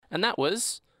And that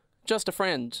was Just a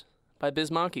Friend by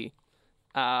Markie,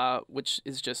 which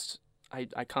is just,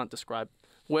 I can't describe,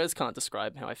 words can't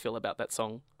describe how I feel about that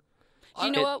song. You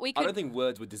know what? I don't think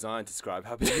words were designed to describe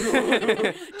how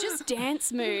people just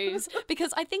dance moves,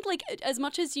 because I think like as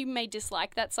much as you may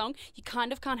dislike that song, you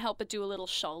kind of can't help but do a little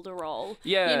shoulder roll.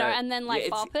 Yeah, you know, and then like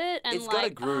bop it, and it's like got a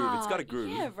groove. It's got a groove.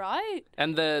 Yeah, right.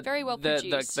 And very well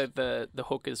produced. The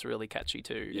hook is really catchy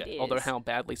too. It Although is. how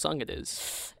badly sung it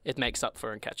is, it makes up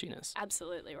for in catchiness.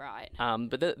 Absolutely right.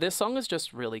 But this song is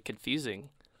just really confusing.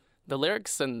 The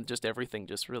lyrics and just everything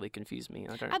just really confuse me.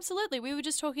 I don't. Absolutely. We were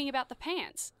just talking about the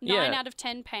pants. Yeah. 9 out of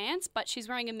 10 pants, but she's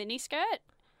wearing a mini skirt.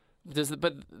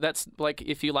 But that's like,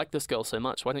 if you like this girl so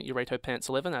much, why don't you rate her pants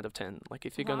 11 out of 10? Like,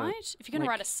 if you're gonna, right? If you're gonna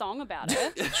write a song about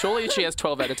her. surely she has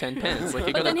 12 out of 10 pants. Like,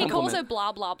 you're But gonna then he calls her compliment.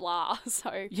 blah blah blah.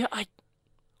 So Yeah,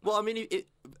 Well, I mean,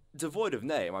 devoid of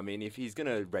name. I mean, if he's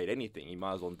gonna rate anything, he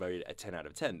might as well rate it a 10 out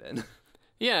of 10 then.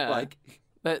 yeah. Like,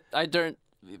 But I don't.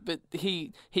 But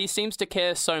he seems to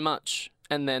care so much,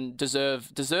 and then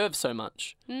deserve so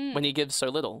much when he gives so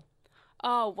little.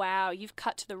 oh wow, you've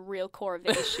cut to the real core of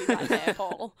the issue right there,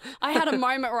 Paul. I had a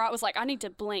moment where I was like, I need to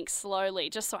blink slowly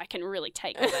just so I can really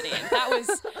take all that in. That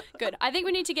was good. I think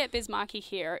we need to get Markie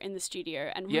here in the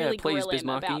studio and Yeah, really please, grill him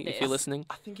about Markie, this. if you're listening.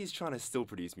 I think he's trying to still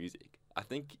produce music. I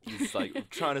think he's like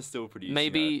trying to still produce.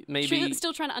 Maybe.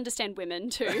 Still trying to understand women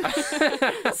too.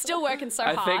 Still working so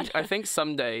I hard. think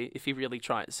someday, if he really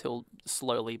tries, he'll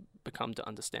slowly become to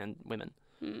understand women.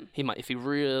 He might, if he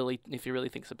really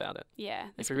thinks about it. Yeah.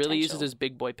 If he really uses his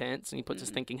big boy pants and he puts his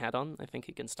thinking hat on, I think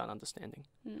he can start understanding.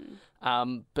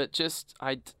 But just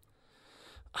I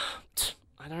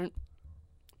don't.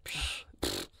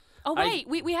 Oh wait,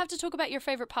 we have to talk about your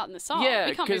favorite part in the song. Yeah,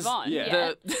 we can't move 'cause on.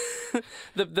 Yeah.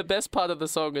 The best part of the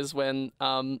song is when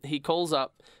he calls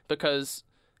up because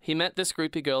he met this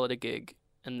groupie girl at a gig,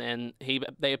 and then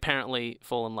they apparently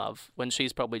fall in love when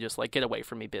she's probably just like, get away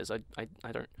from me, Biz. I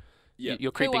don't. Yeah.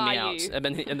 You're creeping me are out. you? And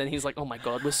then he's like, oh my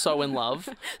God, we're so in love.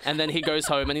 And then he goes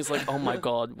home and he's like, oh my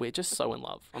God, we're just so in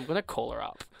love. I'm going to call her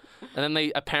up. And then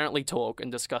they apparently talk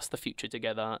and discuss the future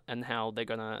together and how they're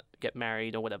going to get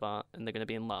married or whatever, and they're going to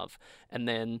be in love. And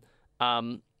then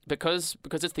because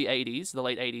it's the 80s, the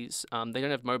late 80s, they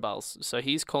don't have mobiles. So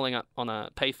he's calling up on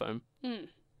a payphone and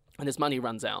his money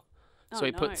runs out. So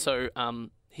he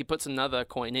puts another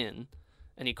coin in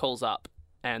and he calls up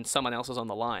and someone else is on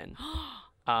the line.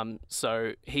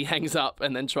 So he hangs up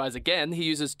and then tries again. He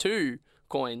uses 2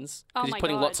 coins because he's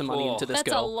putting lots of money into this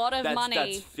That's girl. a lot of money.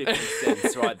 That's 50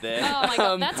 cents right there. Oh my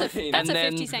God, that's a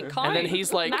 50-cent coin. And then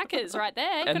he's like, Macca's right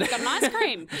there. Could have got an ice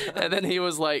cream. And then he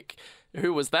was like,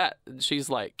 who was that? And she's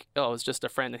like, oh, it was just a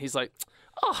friend. And he's like,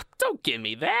 oh, don't give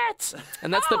me that.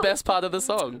 And that's the best part of the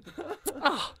song.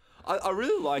 Oh. I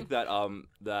really like that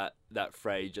that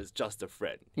phrase, just a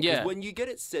friend. Yeah. Because when you get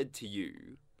it said to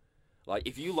you, like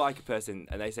if you like a person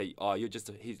and they say, oh,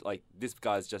 he's like, this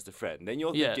guy's just a friend, then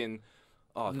you're thinking,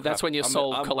 oh, crap, that's when your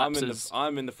soul collapses.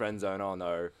 I'm in the friend zone. Oh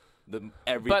no,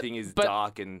 everything is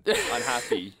dark and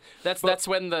unhappy. That's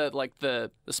when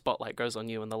the spotlight goes on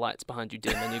you and the lights behind you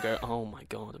dim and you go, oh my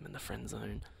God, I'm in the friend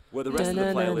zone. Well, the rest of the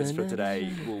playlist for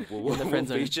today will the friend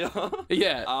zone. feature.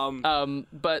 Yeah.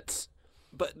 But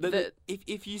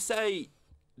if you say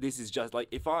this is just like,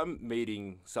 if I'm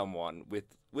meeting someone with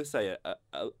say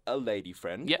a lady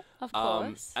friend, yeah, of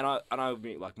course, and I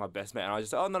meet like my best mate, and I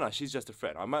just say, oh no, she's just a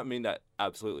friend. I might mean that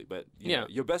absolutely, but you know,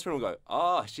 your best friend will go,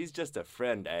 oh, she's just a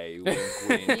friend, eh? Wink,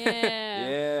 wink.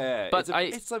 Yeah. But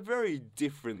it's a very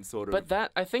different sort of. But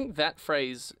that, I think that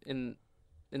phrase in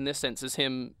this sense is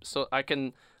him. So I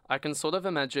can sort of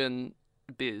imagine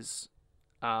Biz,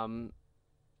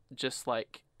 just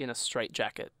like in a straight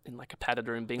jacket in like a padded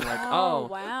room being like, oh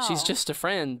wow, she's just a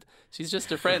friend,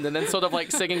 and then sort of like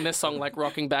singing this song, like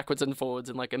rocking backwards and forwards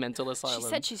in like a mental asylum. She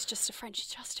said she's just a friend, she's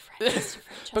just a friend, just a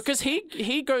friend. Because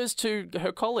he goes to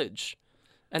her college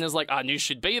and is like, I knew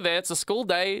she'd be there, it's a school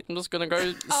day, I'm just gonna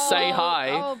go say hi.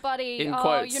 Oh buddy, in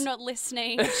quotes. You're not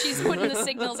listening. She's putting the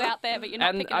signals out there, but you're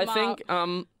not picking them up.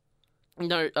 And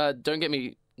I think don't get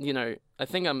me, I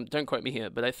think don't quote me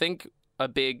here, but I think a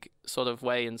big sort of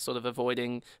way in sort of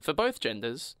avoiding, for both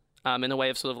genders, in a way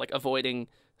of sort of like avoiding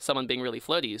someone being really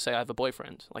flirty. You say, I have a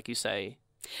boyfriend. Like you say.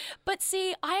 But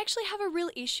see, I actually have a real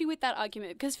issue with that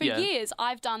argument because for years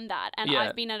I've done that and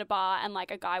I've been at a bar and like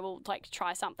a guy will like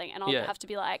try something and I'll have to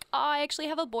be like, oh, I actually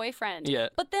have a boyfriend. Yeah.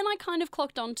 But then I kind of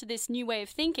clocked on to this new way of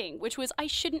thinking, which was I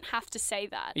shouldn't have to say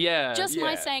that. Yeah. Just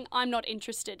my saying I'm not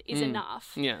interested is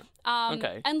enough. Yeah.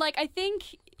 Okay. And like I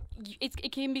think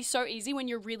it can be so easy when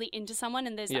you're really into someone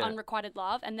and there's the unrequited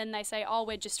love, and then they say, oh,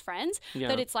 we're just friends,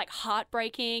 that it's like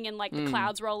heartbreaking and like the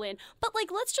clouds roll in. But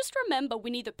like, let's just remember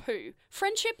Winnie the Pooh.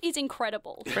 Friendship is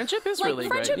incredible. Friendship is like, really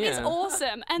friendship great. is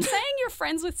awesome, and saying you're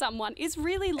friends with someone is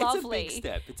really lovely.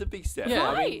 It's a big step. Yeah.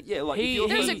 I mean, yeah, like if you're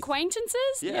there's friends- acquaintances,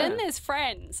 then there's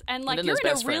friends, and like then you're there's in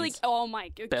a best really friends. oh my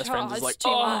god, Best friends is it's like, too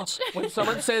oh, much. when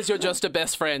someone says you're just a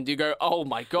best friend, you go, oh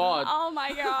my God. Oh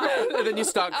my god. And then you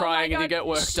start crying and you get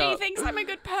worked she up. thinks I'm a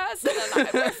good person and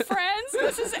we're friends.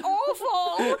 This is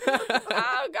awful.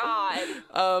 Oh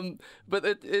god. But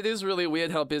it is really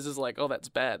weird how Biz is like, oh, that's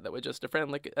bad that we're just a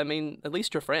friend. Like, I mean, at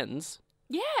least you're friends.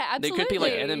 Yeah, absolutely. They could be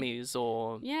like enemies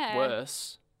or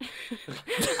worse.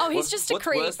 Oh, he's just a What's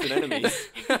creep. worse than enemies?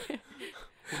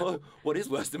 What is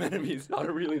worse than enemies? I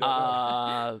don't really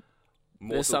know.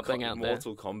 There's something out there.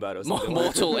 Mortal Kombat or something.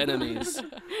 Mortal enemies.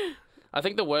 I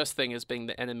think the worst thing is being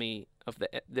the enemy of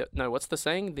no, what's the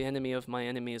saying? The enemy of my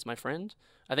enemy is my friend.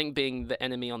 I think being the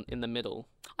enemy in the middle.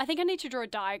 I think I need to draw a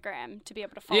diagram to be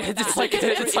able to follow that. It's like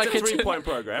it's like a 3-point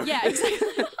program. Yeah,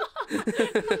 exactly.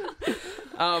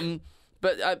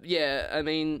 But yeah, I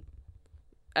mean,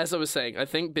 as I was saying, I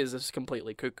think Biz is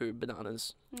completely cuckoo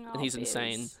bananas, and he's Biz.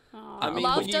 insane. Oh, I mean,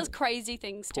 love when you- does crazy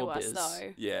things to Poor us, Biz.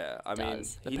 though. Yeah, I mean,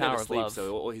 Does. The he power never of sleeps, love.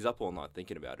 so he's up all night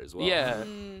thinking about it as well. Yeah,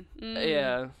 Mm.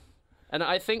 yeah, and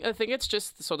I think it's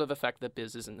just sort of the fact that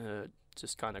Biz isn't her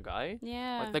just kind of guy.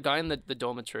 Yeah. Like the guy in the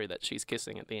dormitory that she's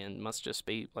kissing at the end must just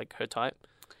be like her type.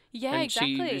 Yeah, And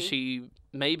exactly. she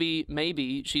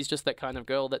maybe she's just that kind of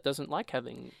girl that doesn't like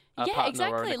having a yeah, partner or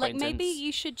exactly. an Like maybe acquaintance.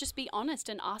 you should just be honest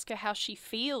and ask her how she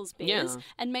feels, Biz, Yeah.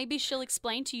 and maybe she'll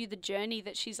explain to you the journey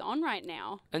that she's on right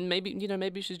now. And maybe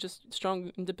she's just a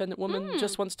strong, independent woman,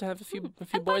 just wants to have a few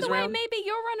And boys by the way, around. maybe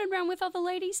you're running around with other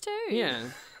ladies too. Yeah,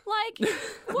 Like,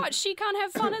 what? She can't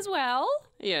have fun as well,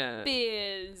 yeah.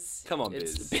 Biz. Come on,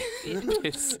 Biz.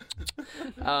 It's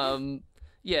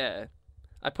yeah.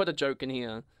 I put a joke in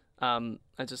here.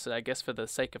 I just said, I guess for the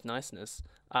sake of niceness,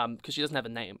 because she doesn't have a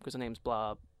name, because her name's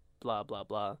blah, blah, blah,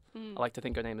 blah. I like to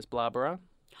think her name is Blabra.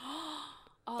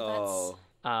 Oh,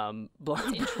 Blabra. that's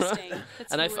interesting.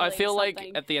 That's And I really feel like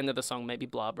something. at the end of the song, maybe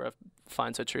Blabra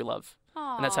finds her true love.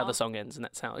 And that's how the song ends, and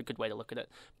that's how a good way to look at it.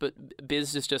 But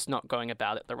Biz is just not going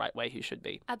about it the right way he should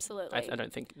be. Absolutely. I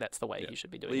don't think that's the way he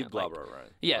should be doing Leave it. Like, Blabber alone.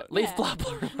 yeah, But- leave Yeah.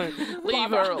 Blabra alone. Leave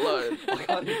her alone.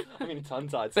 I'm getting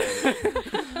tongue-tied saying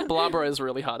it. Blabra is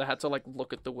really hard. I had to like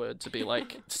look at the word to be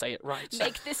like, say it right.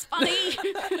 Make this funny.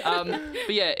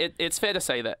 But yeah, it's fair to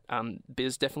say that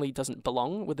Biz definitely doesn't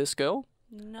belong with this girl.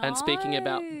 No. And speaking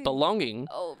about belonging,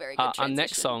 Oh, very good our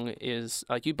next transition. song is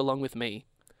You Belong With Me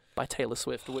by Taylor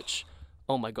Swift, which,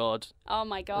 oh my God, Oh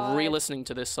my god. re-listening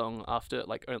to this song after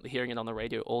like only hearing it on the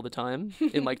radio all the time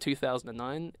in like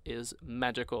 2009 is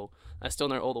magical. I still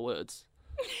know all the words.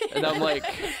 And I'm like,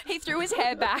 He threw his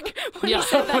hair back when Yeah, he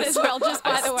said that as well, just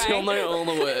by the I way. still know all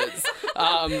the words.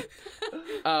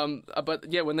 But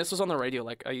yeah, when this was on the radio,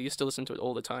 like I used to listen to it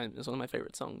all the time. It's one of my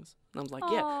favorite songs. And I was like,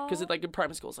 yeah, because like in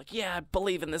primary school, it's like, yeah, I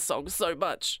believe in this song so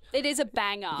much. It is a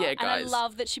banger. Yeah, And I guys.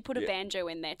 love that she put a banjo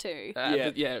in there too.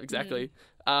 Yeah, exactly.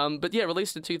 But yeah,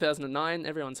 released in 2009.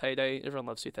 Everyone's heyday. Everyone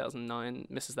loves 2009.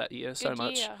 Misses that year so Good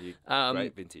much. year.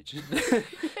 Great vintage.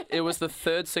 It was the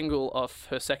third single off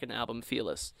her second album,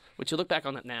 Fearless, which you look back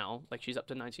on it now, like she's up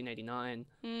to 1989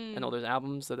 and all those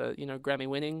albums that are, Grammy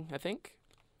winning, I think.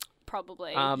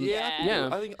 Probably. Yeah.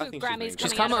 I think Grammys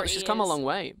she's coming out of her She's come a ears. long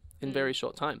way in very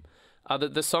short time.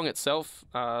 The song itself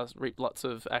reaped lots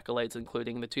of accolades,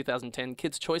 including the 2010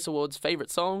 Kids' Choice Awards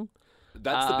favorite song.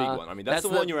 That's the big one. I mean, that's the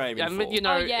one you're aiming for.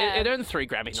 Oh, yeah. it earned 3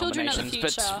 Grammy Children of the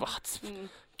nominations, but Future.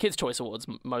 Kids' Choice Awards,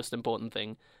 most important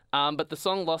thing. But the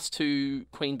song lost to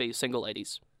Queen Bee's Single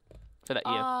Ladies for that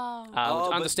year. Which,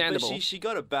 but understandable. she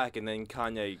got it back, and then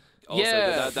Kanye. Also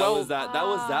Yeah, did that. That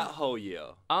was that whole year.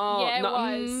 Oh, Yeah, it no,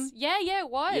 was. Yeah, it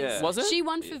was. Yeah. Was it? She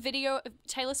won for video.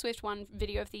 Taylor Swift won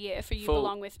Video of the Year for You For-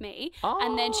 Belong With Me.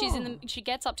 And then she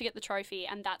gets up to get the trophy,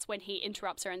 and that's when he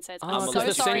interrupts her and says, I'm because so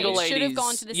the sorry. Single It should have Ladies-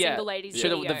 gone to the yeah, Single Ladies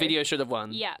should have- video. The video should have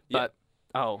won. Yeah. But,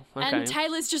 okay. And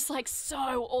Taylor's just like so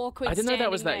awkward. I didn't know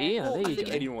that was that standing year. there. There I you think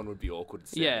go. anyone would be awkward.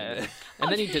 Yeah.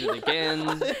 And then he did it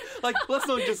again. Like, let's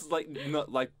not just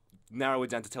narrow it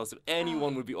down to Taylor Swift.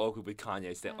 Anyone would be awkward with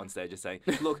Kanye on stage just saying,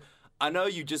 "Look, I know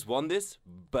you just won this,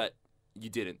 but you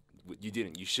didn't. You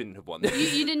didn't. You shouldn't have won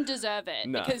this." You didn't deserve it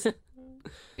No. because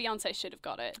Beyonce should have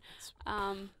got it.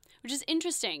 which is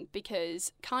interesting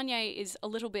because Kanye is a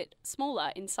little bit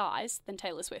smaller in size than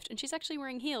Taylor Swift, and she's actually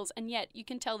wearing heels, and yet you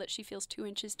can tell that she feels 2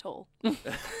 inches tall.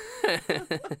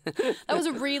 That was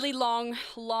a really long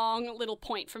little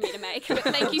point for me to make, but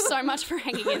thank you so much for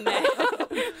hanging in there.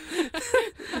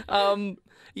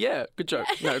 Yeah, good joke.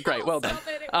 No, great, well done.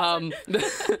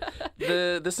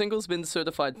 The single's been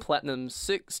certified platinum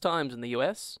 6 times in the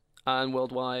US and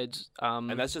worldwide.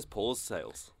 And that's just Paul's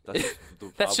sales.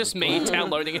 That's just me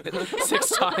downloading it 6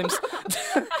 times,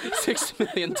 6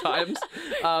 million times.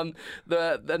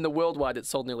 Then the worldwide, it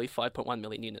sold nearly 5.1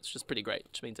 million units, which is pretty great,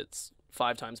 which means it's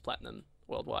 5 times platinum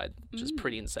worldwide, which is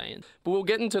pretty insane. But we'll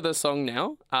get into the song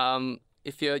now.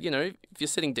 If you're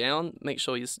sitting down, make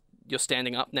sure you're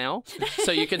standing up now,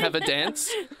 so you can have a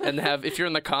dance. And if you're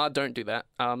in the car, don't do that.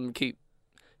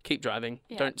 Keep driving.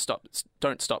 Yeah.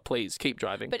 Don't stop, please. Keep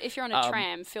driving. But if you're on a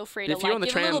tram, feel free to give a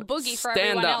little boogie for stand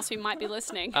everyone up. else who might be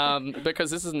listening. Because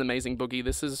this is an amazing boogie.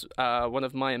 This is one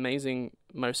of my amazing,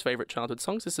 most favorite childhood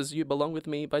songs. This is "You Belong With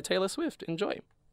Me" by Taylor Swift. Enjoy.